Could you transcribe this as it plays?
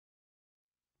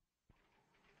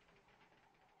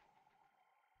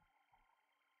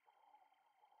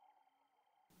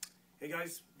Hey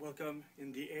guys, welcome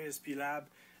in the ASP lab.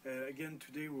 Again,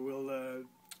 today we will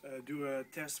do a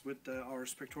test with our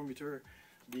spectrometer,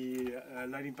 the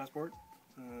Lighting Passport,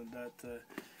 that is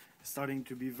starting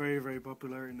to be very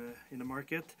popular in the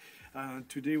market.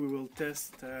 Today we will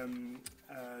test a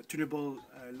tunable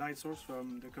light source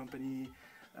from the company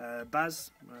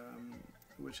BAZZ,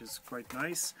 which is quite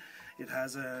nice. It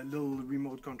has a little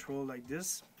remote control like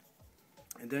this,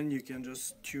 and then you can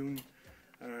just tune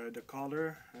the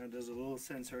color. There's a little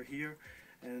sensor here,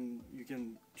 and you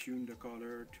can tune the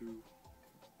color to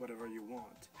whatever you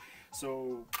want.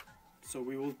 So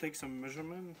we will take some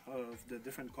measurement of the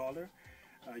different color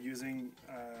using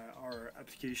our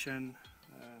application,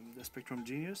 the Spectrum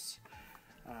Genius.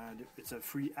 It's a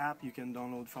free app you can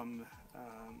download from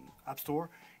App Store,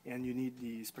 and you need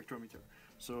the spectrometer.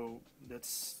 So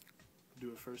let's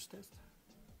do a first test.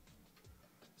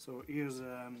 So here's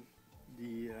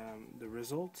the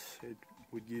result. It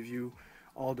would give you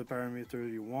all the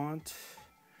parameters you want,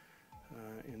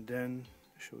 and then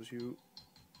shows you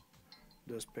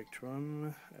the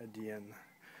spectrum at the end.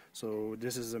 So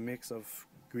this is a mix of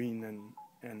green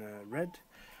and red.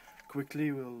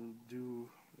 Quickly we'll do,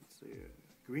 let's say,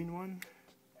 a green one,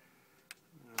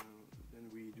 then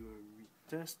we do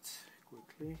a retest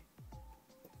quickly.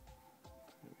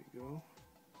 There we go.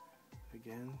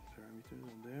 Again, parameters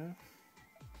on there.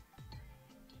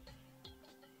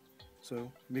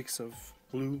 So mix of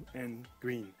blue and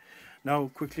green. Now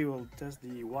quickly we'll test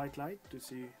the white light to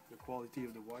see the quality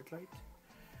of the white light.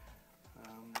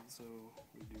 So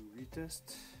we do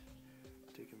retest,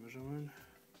 take a measurement.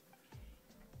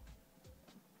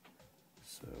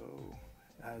 So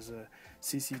it has a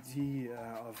CCT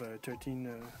of 13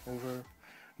 over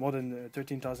more than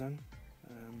 13,000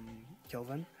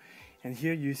 Kelvin, and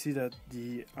here you see that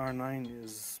the R9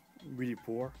 is really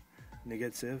poor,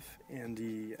 negative, and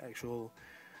the actual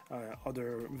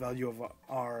other value of R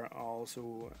are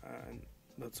also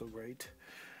not so great.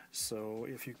 So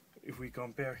if we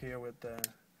compare here with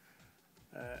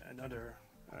another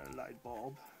light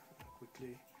bulb,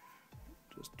 quickly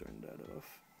just turn that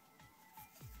off.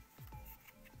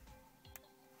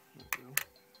 There we go.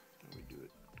 And we do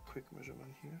a quick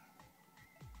measurement here.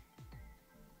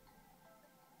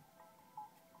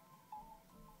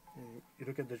 And you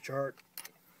look at the chart,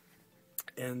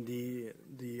 and the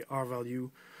R value,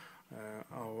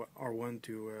 R1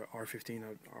 to R15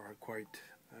 are quite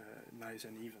nice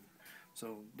and even.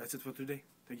 So that's it for today.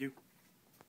 Thank you.